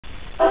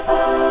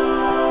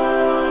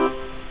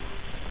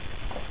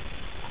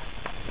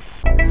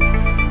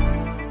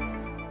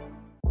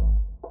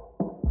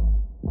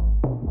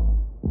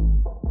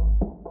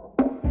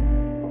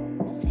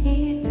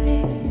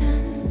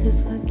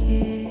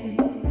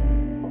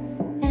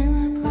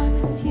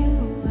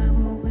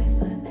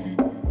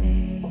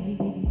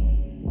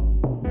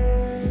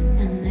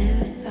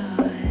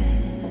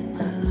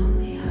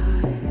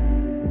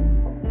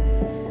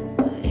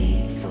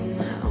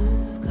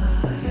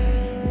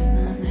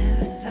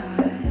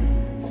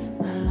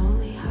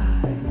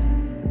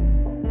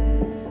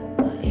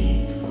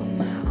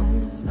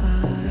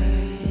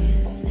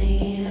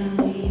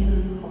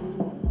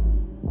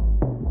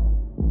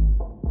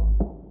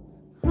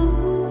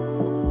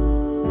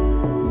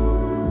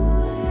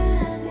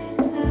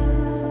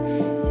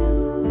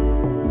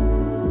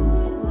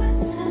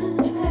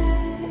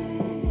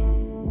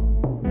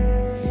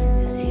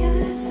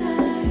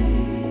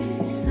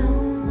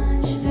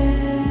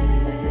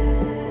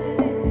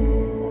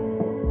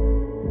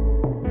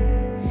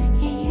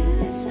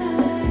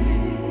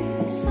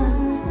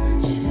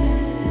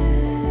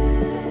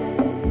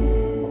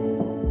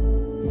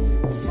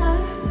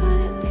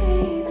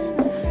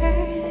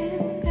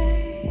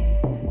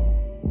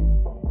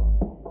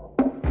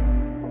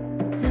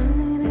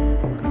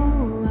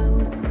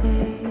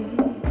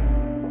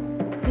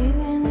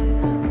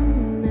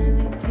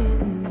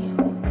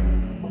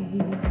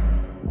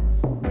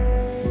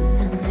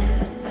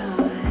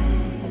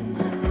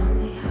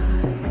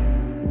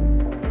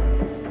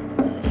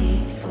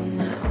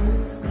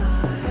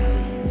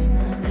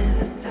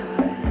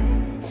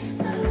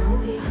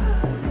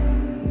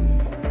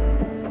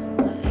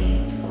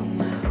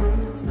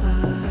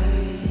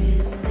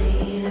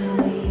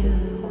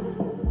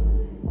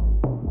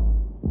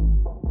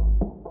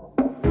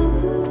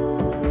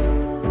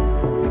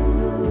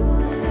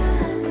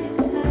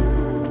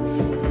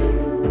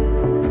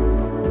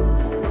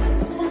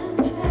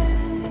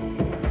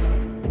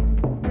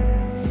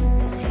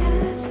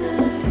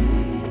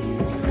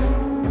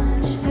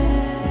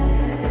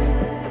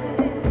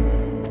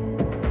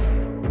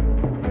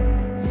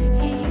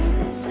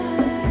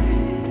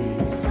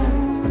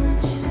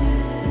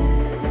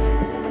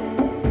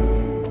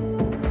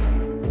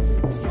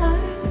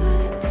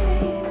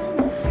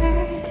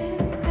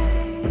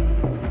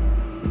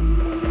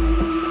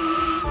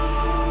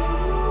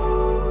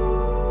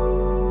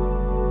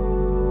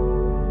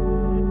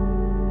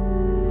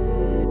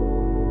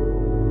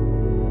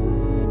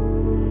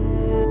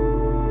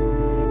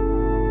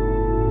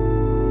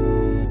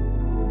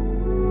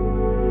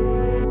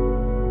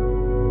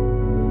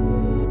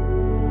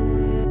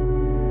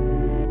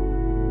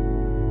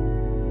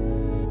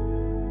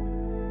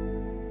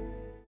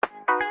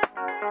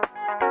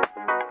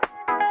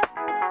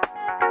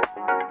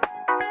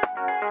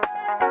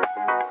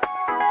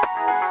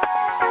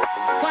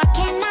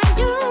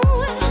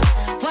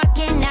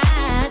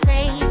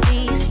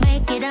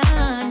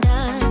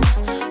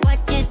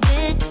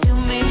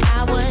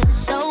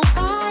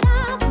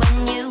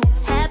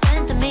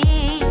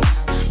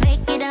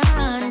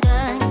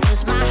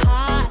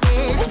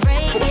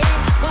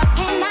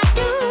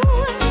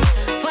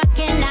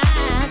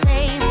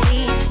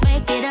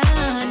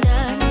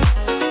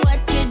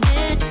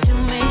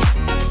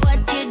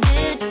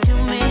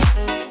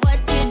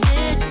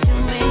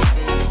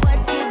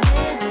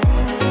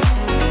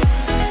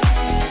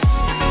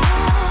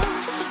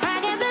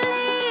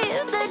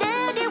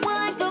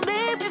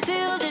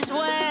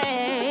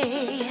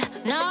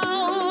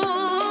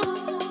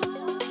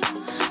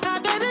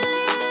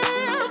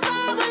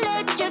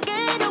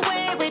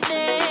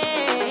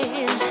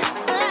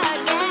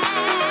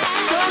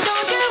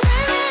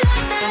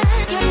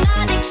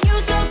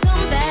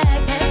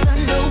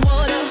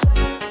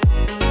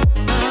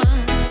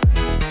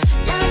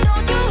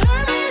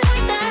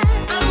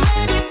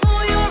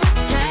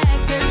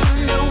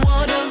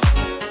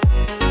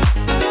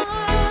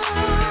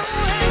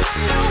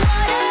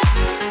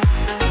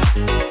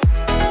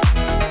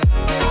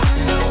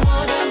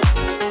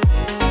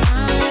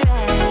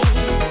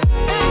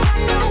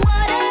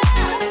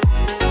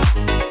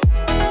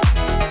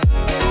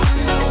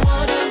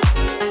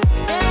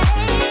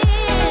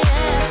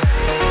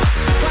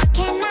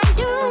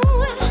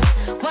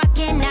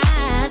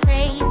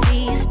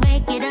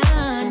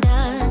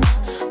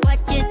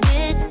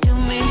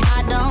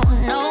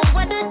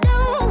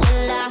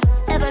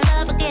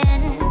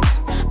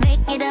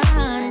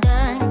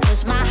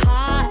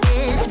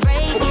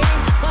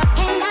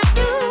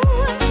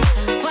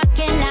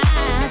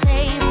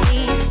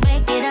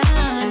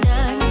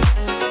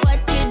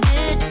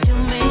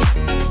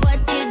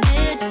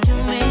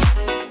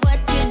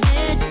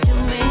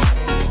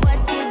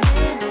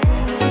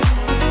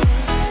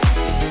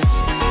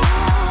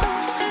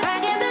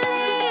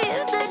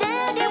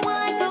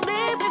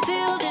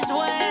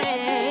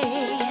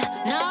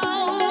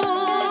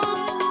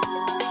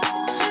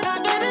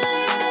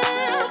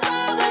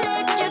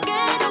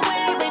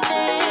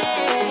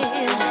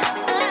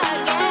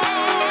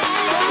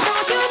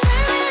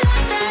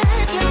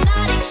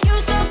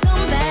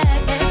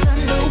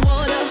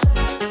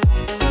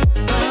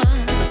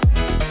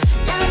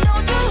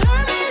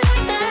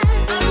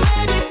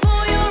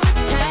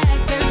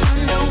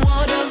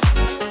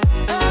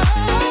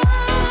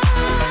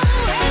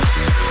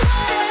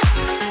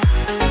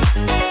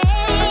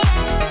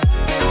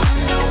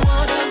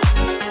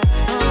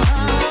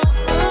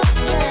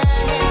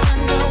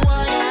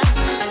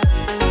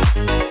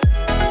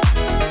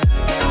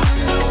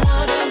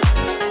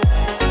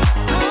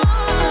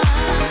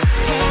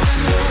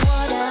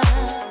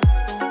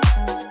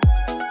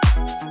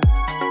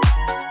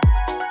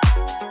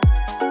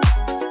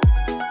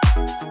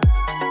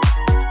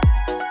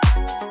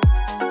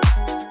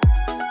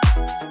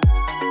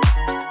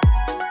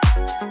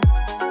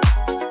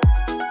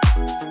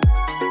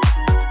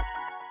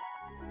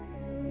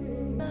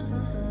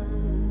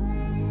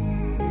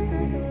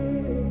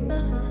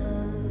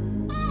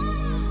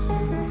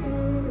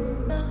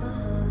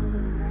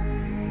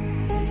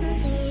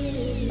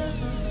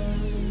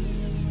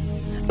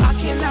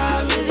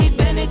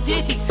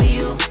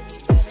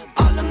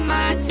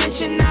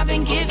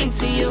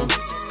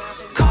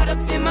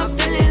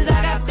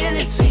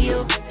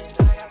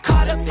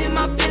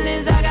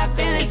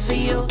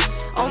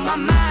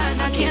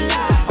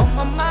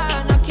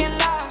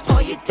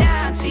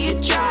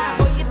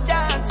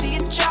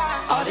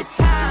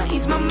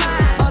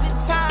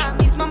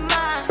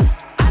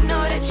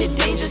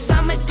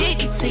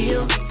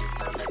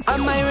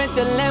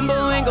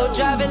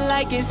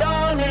like it's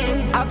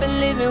stolen. I've been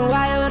living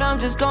wild, I'm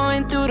just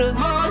going through the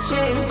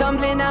motions.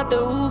 Stumbling out the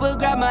Uber,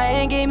 grab my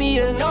hand, gave me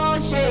the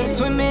notion.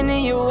 Swimming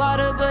in your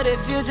water, but it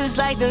feels just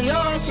like the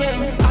ocean.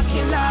 I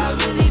can't lie,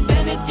 I've really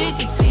been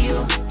addicted to you.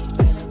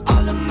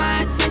 All of my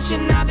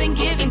attention I've been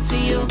giving to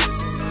you.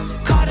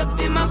 Caught up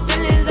in my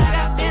feelings, I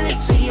got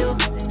feelings for you.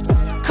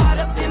 Caught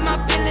up in my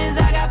feelings,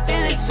 I got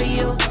feelings for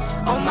you.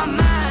 On my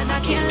mind,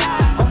 I can't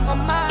lie. On my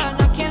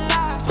mind, I can't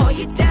lie. Pull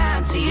you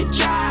down till you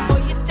dry. Pull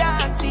you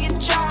down till you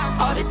dry.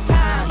 All the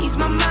time, ease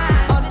my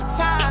mind. All the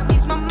time,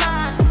 ease my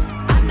mind.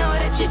 I know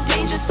that you're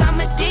dangerous, I'm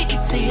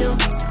addicted to you.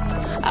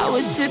 I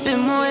was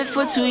sipping more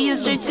for 2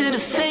 years straight to the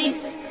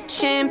face.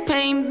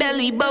 Champagne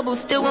belly bubble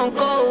still won't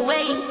go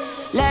away.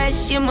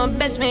 Last year my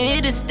best man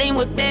hit a stain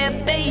with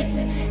bad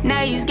face.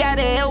 Now he's got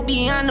a hell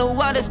behind the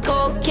water's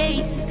cold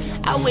case.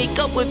 I wake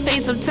up with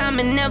pain sometime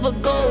and never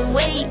go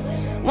away.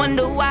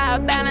 Wonder why I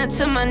bow down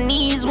to my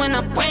knees when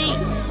I pray.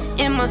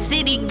 In my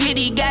city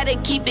gritty, gotta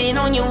keep it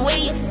on your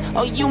waist.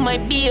 Or you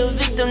might be a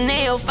victim,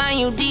 they'll find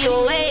you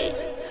DOA.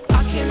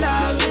 I can't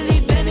lie, I've really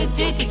been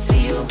addicted to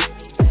you.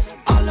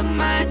 All of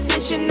my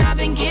attention I've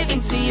been giving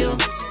to you.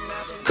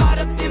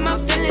 Caught up in my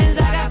feelings,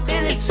 I got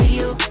feelings for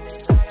you.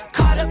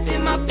 Caught up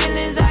in my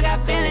feelings, I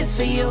got feelings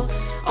for you.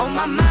 On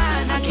my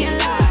mind, I can't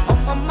lie. On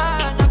my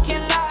mind, I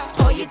can't lie.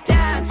 Pull you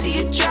down till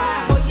you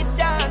dry. Pull you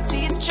down till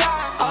you dry.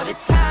 All the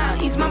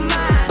time, ease my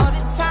mind. All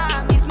the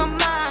time, ease my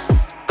mind.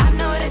 I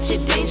know that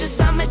you're dangerous,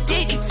 I'm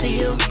addicted to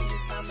you.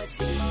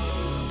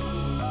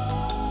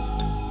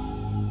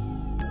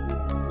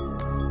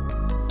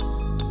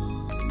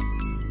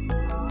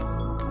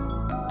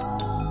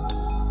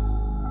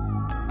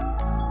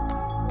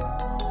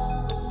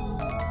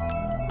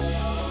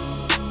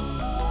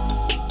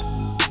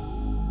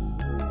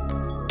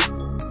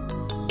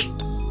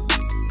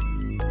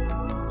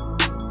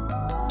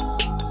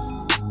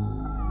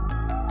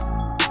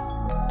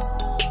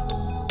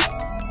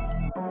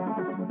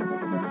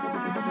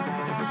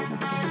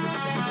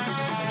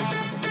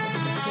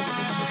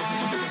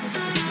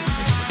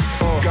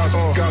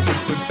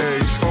 Gossip with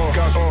Ace.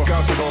 Gossip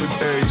on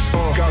with Ace.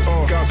 Gossip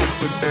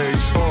with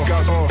Ace.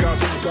 Gossip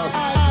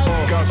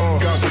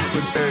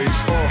with Ace.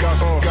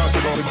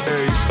 Gossip on with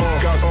Ace.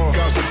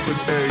 Gossip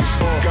with Ace.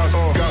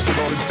 Gossip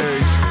on with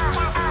Ace.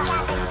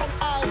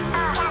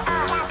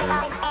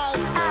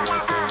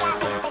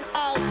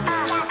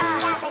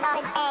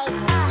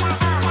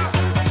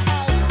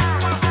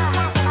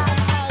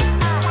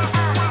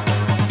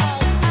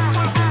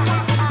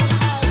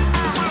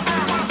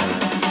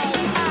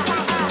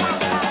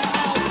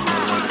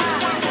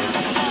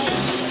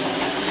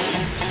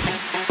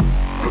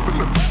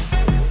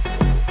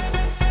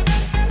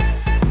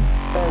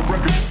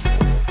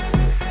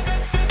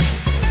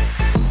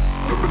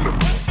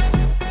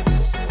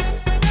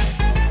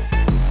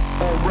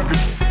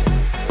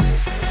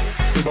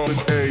 On his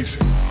Ace.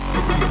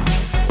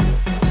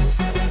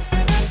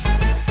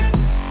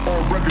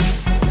 On record.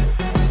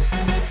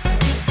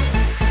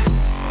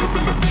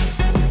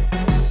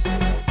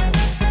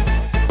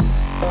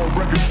 On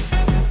record.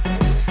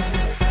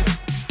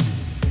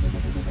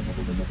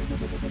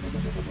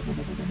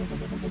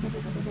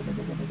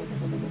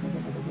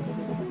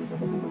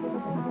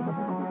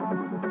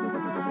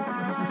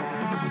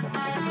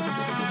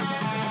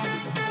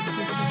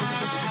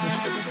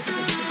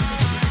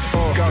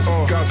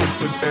 Gossip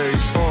with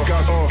Ace.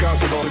 Gossip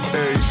on with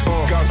Ace.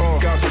 Gossip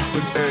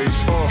with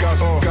Ace.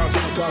 Gossip with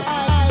Ace.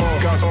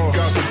 Gossip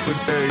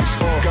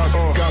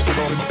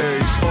on with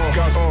Ace.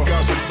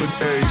 Gossip with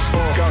Ace.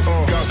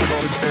 Gossip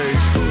on with Ace.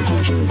 Hey,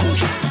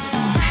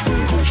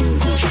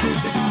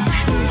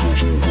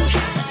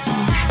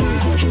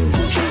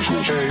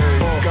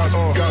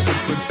 gossip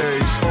with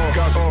Ace.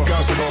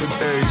 Gossip on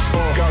with Ace.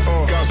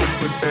 Gossip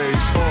with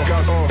Ace.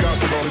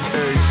 Gossip on with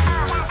Ace.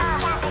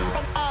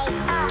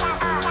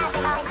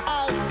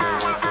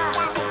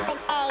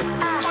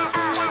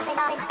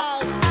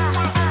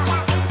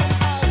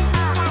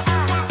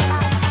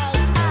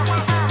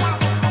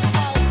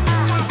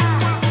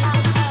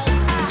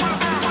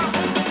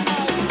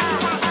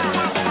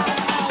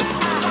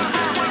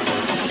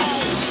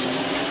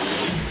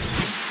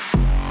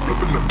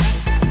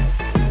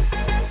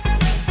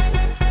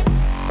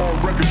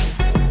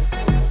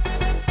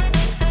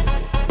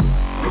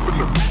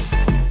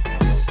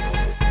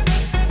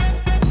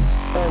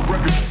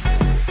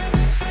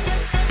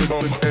 On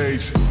his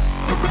Ace.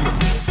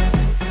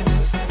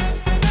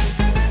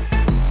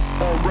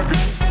 On record.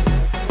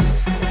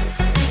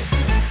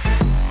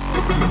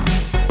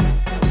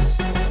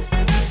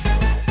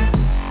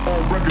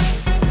 On record.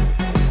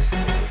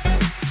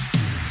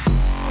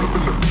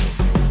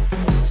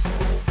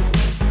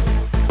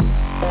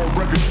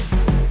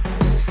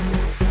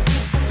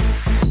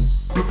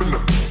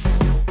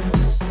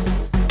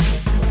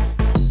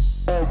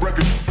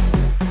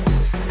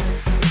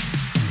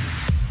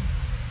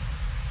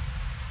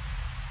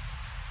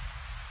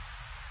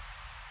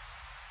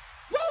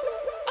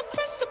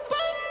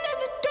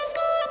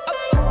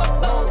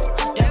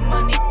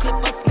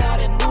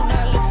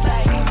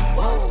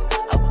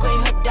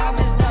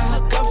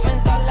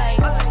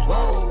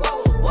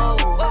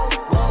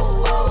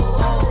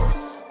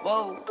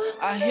 Whoa,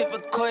 I hit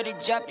record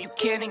it, drop, you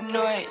can't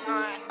ignore it.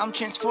 I'm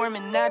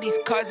transforming now these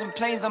cars and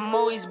planes, I'm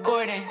always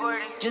boarding.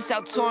 Just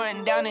out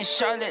touring down in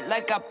Charlotte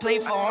like I play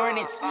for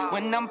Hornets.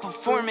 When I'm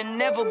performing,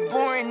 never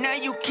boring, now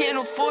you can't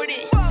afford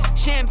it.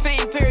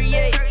 Champagne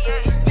Perrier,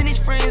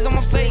 vintage friends on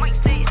my face.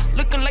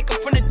 Looking like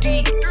I'm from the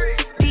deep,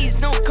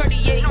 these no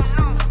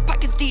Cartiers.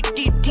 Pockets deep,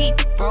 deep, deep,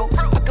 bro.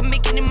 I can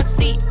make it in my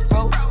seat,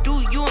 bro.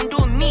 Do you, I'm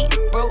doing me,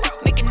 bro.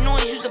 Making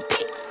noise, use a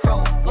peep, bro.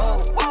 Whoa,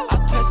 whoa. I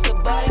press the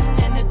button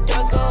and the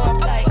doors go off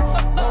like,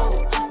 whoa.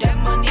 That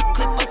money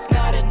clip us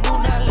now, the new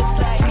now looks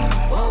like,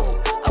 whoa.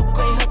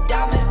 Upgrade her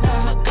diamonds, now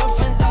her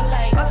girlfriends are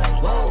like,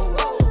 whoa,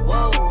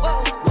 whoa,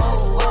 whoa,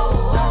 whoa,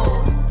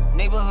 whoa.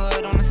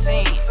 Neighborhood on the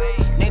scene,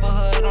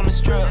 neighborhood on the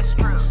strip.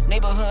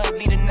 Neighborhood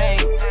be the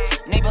name,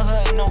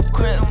 neighborhood no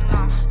crib.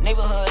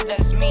 Neighborhood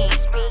that's me,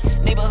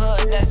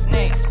 neighborhood that's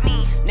Nick.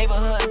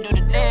 Neighborhood do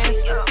the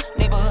dance,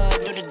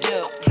 neighborhood do the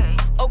deal.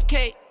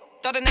 Okay,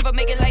 thought I'd never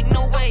make it like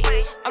no way.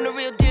 I'm the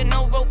real deal,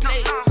 no role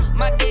play.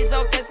 My days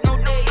off, that's no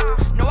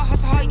days. No, I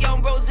hustle hard,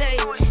 young rose.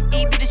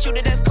 E be the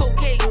shooter, that's cold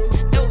case.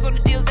 Those on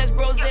the deals, that's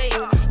brose.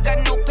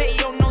 Got no pay,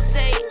 yo, no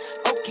say.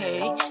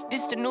 Okay,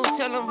 this the news,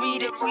 tell them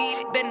read it.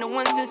 Been the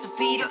one since the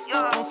fetus.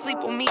 Don't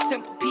sleep on me,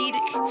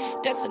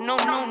 Tempur-Pedic. That's a no,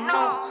 no,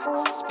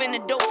 no.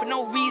 Spending dope for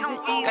no reason.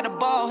 Got a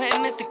ball head,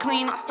 Mr.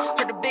 Cleaner.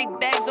 Heard the big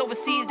bags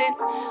overseas, then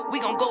we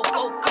gon' go,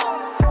 go, go.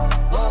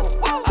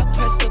 Whoa, I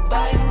press the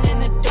button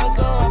and the doors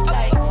go off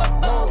like,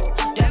 whoa.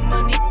 That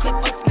money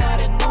clip us now,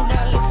 the new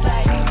now looks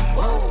like,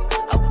 whoa.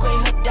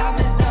 Upgrade her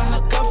diamonds, now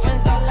her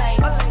girlfriends are like,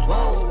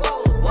 whoa, whoa,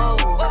 whoa,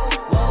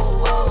 whoa,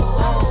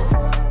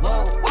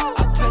 whoa.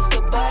 I press the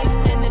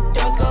button and the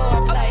doors go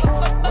off like,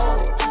 whoa.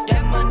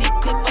 That money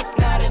clip us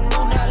now, the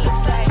new now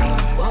looks like,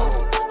 whoa.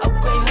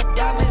 Upgrade her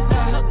diamonds,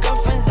 now her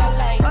girlfriends are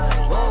like,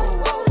 whoa,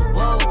 whoa,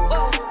 whoa,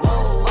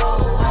 whoa, whoa.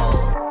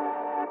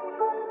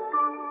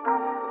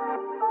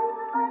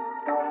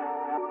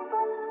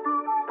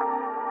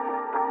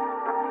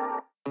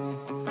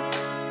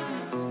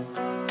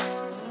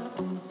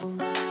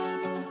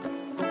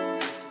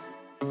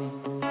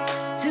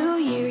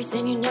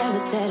 And you never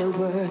said a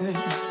word.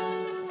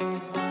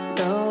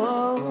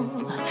 No,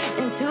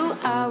 in 2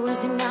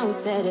 hours and now we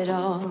said it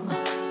all.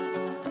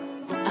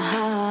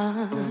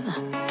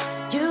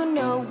 You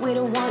know we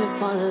don't wanna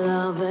fall in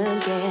love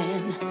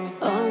again.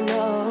 Oh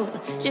no,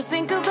 just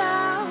think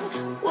about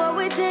what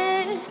we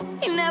did.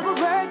 It never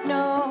worked,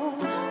 no.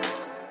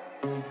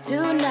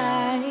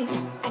 Tonight,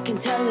 I can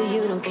tell that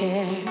you don't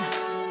care.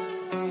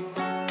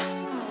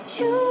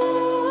 You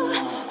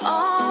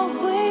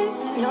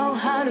always know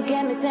how to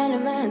get me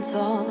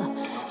sentimental.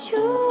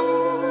 You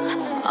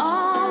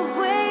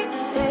always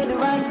say the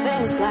right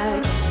things,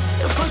 like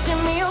you're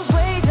pushing me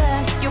away,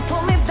 then you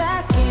pull me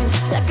back in.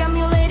 Like I'm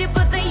your lady,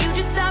 but then you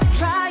just stop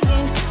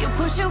trying. You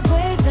push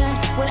away, then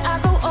when I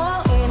go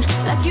all in.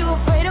 Like you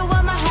afraid of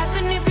what might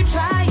happen if you're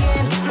trying.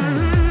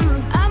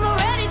 I'm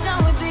already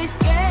done with these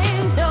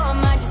games, so I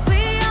might just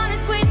be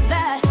honest with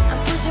that. I'm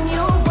pushing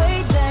you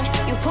away, then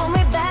you pull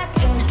me back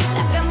in.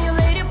 Like I'm your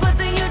lady, but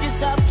then you just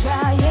stop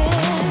trying.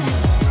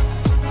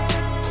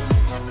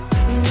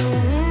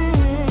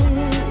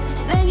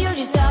 Then you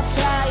just stop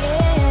trying.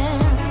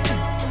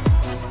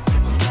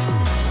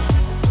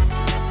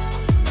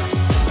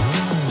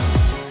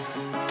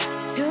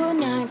 2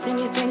 nights and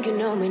you think you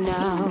know me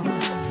now.